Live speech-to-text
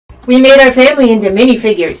We made our family into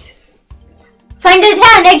minifigures. Find us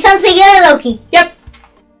out next time together, Loki. Yep.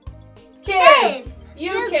 Kids,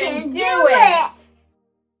 you can do it.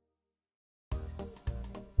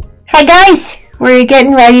 Hi guys, we're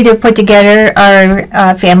getting ready to put together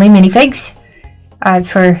our family minifigs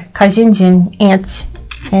for cousins and aunts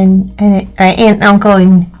and aunt and uncle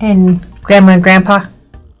and grandma and grandpa.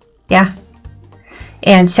 Yeah.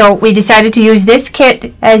 And so we decided to use this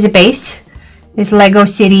kit as a base. This Lego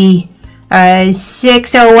City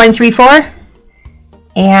 60134.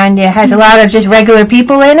 And it has a lot of just regular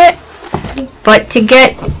people in it. But to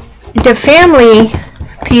get the family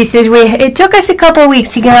pieces, it took us a couple of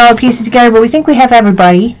weeks to get all the pieces together, but we think we have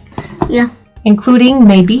everybody. Yeah. Including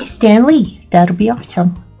maybe Stan Lee. That'll be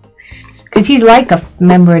awesome. Because he's like a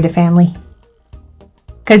member of the family.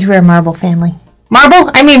 Because we're a Marvel family.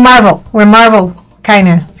 Marvel? I mean Marvel. We're Marvel kind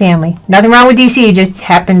of family. Nothing wrong with DC, just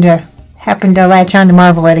happened to latch on to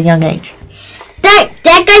Marvel at a young age.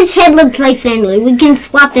 That guy's head looks like Stanley. We can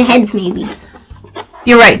swap the heads maybe.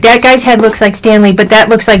 You're right. That guy's head looks like Stanley, but that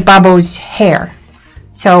looks like Bobo's hair.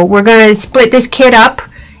 So we're going to split this kit up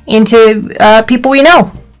into people we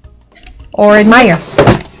know or admire.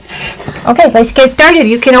 Okay, let's get started.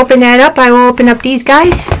 You can open that up. I will open up these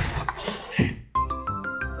guys.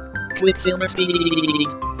 Quicksilver speed.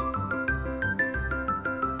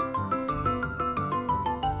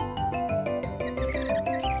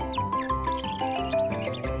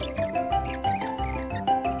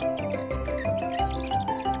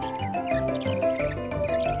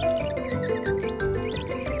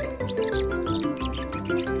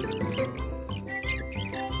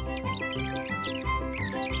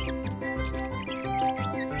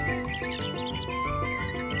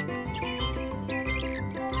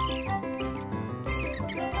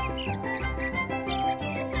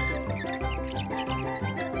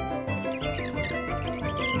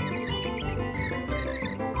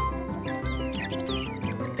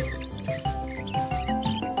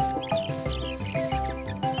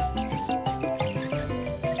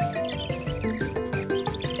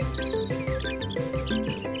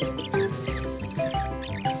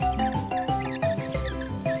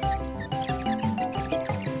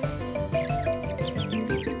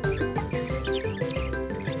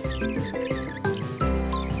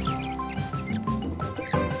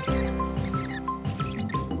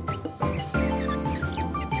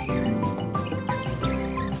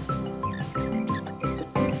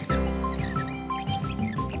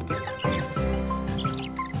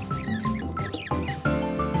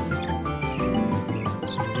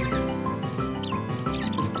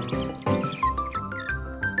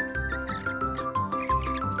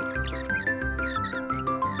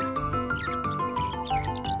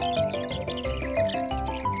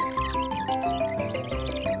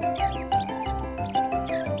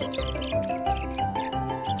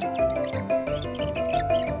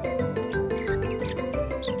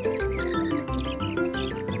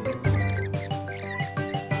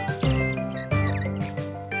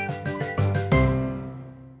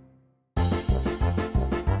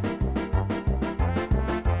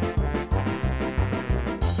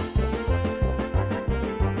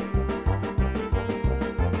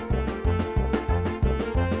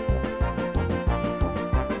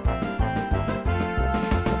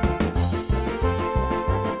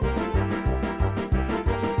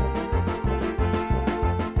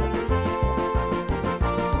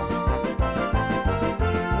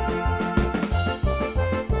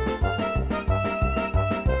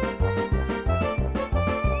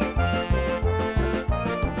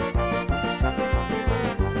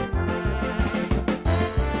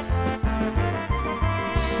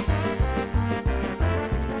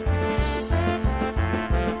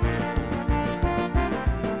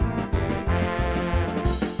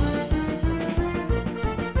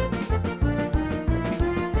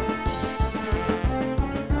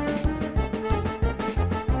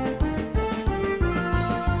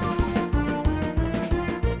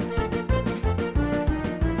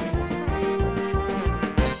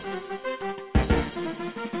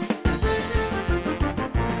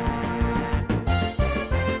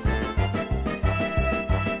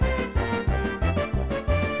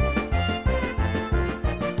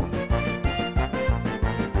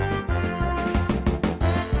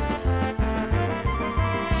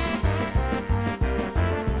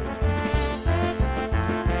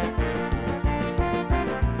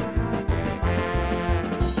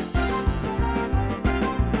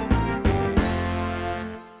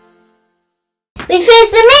 We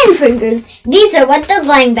finished the minifigures. These are what the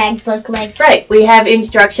blind bags look like. Right. We have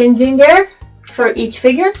instructions in there for each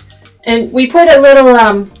figure. And we put a little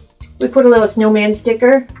we put a little snowman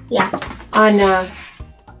sticker. Yeah. On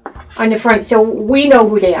the front, so we know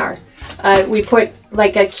who they are. We put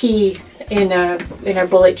like a key in our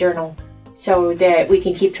bullet journal so that we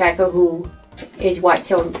can keep track of who is what,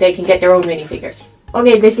 so they can get their own minifigures.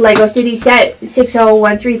 Okay, this Lego City set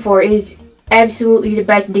 60134 is absolutely the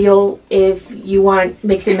best deal if you want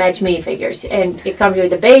mix and match minifigures. And it comes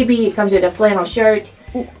with a baby, it comes with a flannel shirt,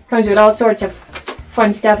 comes with all sorts of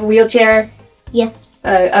fun stuff, a wheelchair, yeah,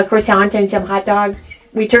 a croissant and some hot dogs.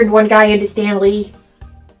 We turned one guy into Stan Lee.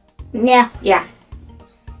 Yeah. Yeah.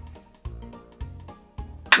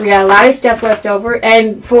 We got a lot of stuff left over,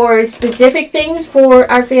 and for specific things for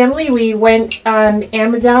our family, we went on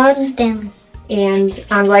Amazon and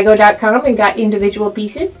on Lego.com and got individual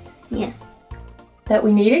pieces. Yeah. That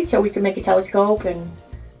we needed, so we could make a telescope and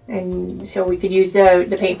so we could use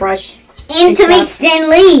the paintbrush. And to make Stan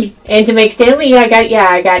Lee. And to make Stan Lee, I got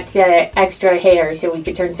extra hair so we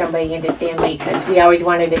could turn somebody into Stan Lee because we always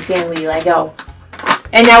wanted a Stan Lee Lego.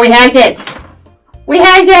 And now we has it. We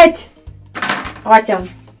has it. Awesome.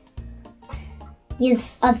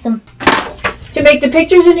 Yes, awesome. To make the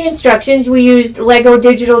pictures and the instructions, we used Lego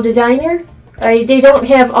Digital Designer. They don't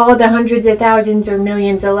have all the hundreds of thousands or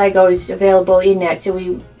millions of Legos available in that, so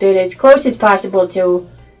we did as close as possible to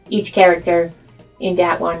each character in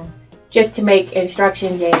that one, just to make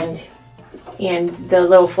instructions and the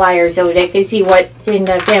little flyer so they can see what's in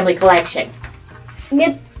the family collection.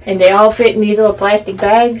 Yep. And they all fit in these little plastic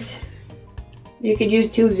bags. You could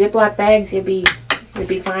use 2 Ziploc bags. It'd be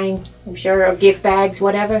fine, I'm sure, or gift bags,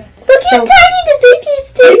 whatever. Look how tiny the baby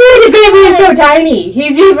is. I know, the baby is so tiny.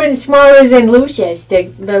 He's even smaller than Lucius,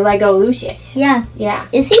 the Lego Lucius. Yeah. Yeah.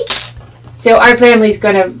 Is he? So our family's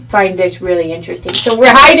gonna find this really interesting. So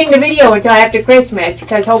we're hiding the video until after Christmas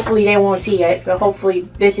because hopefully they won't see it. But hopefully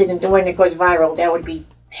this isn't the one that goes viral. That would be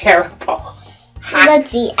terrible. Let's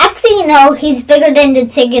see. Actually, no, he's bigger than the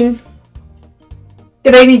chicken.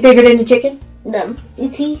 The baby's bigger than the chicken?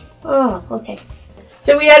 Is he? Oh, okay.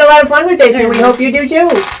 So we had a lot of fun with this, and we hope you do too.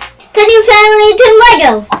 Turn your family into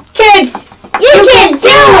Lego. Kids, you can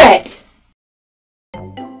do it!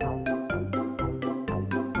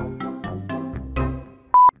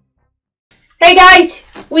 Hey guys,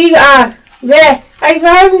 I'm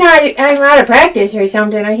out of practice or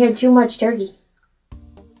something. I had too much turkey.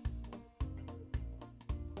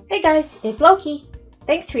 Hey guys, it's Loki.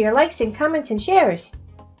 Thanks for your likes and comments and shares.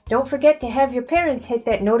 Don't forget to have your parents hit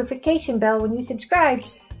that notification bell when you subscribe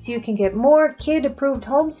so you can get more kid-approved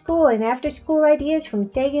homeschool and after-school ideas from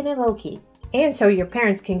Sagan and Loki. And so your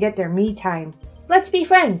parents can get their me time. Let's be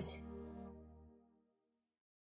friends.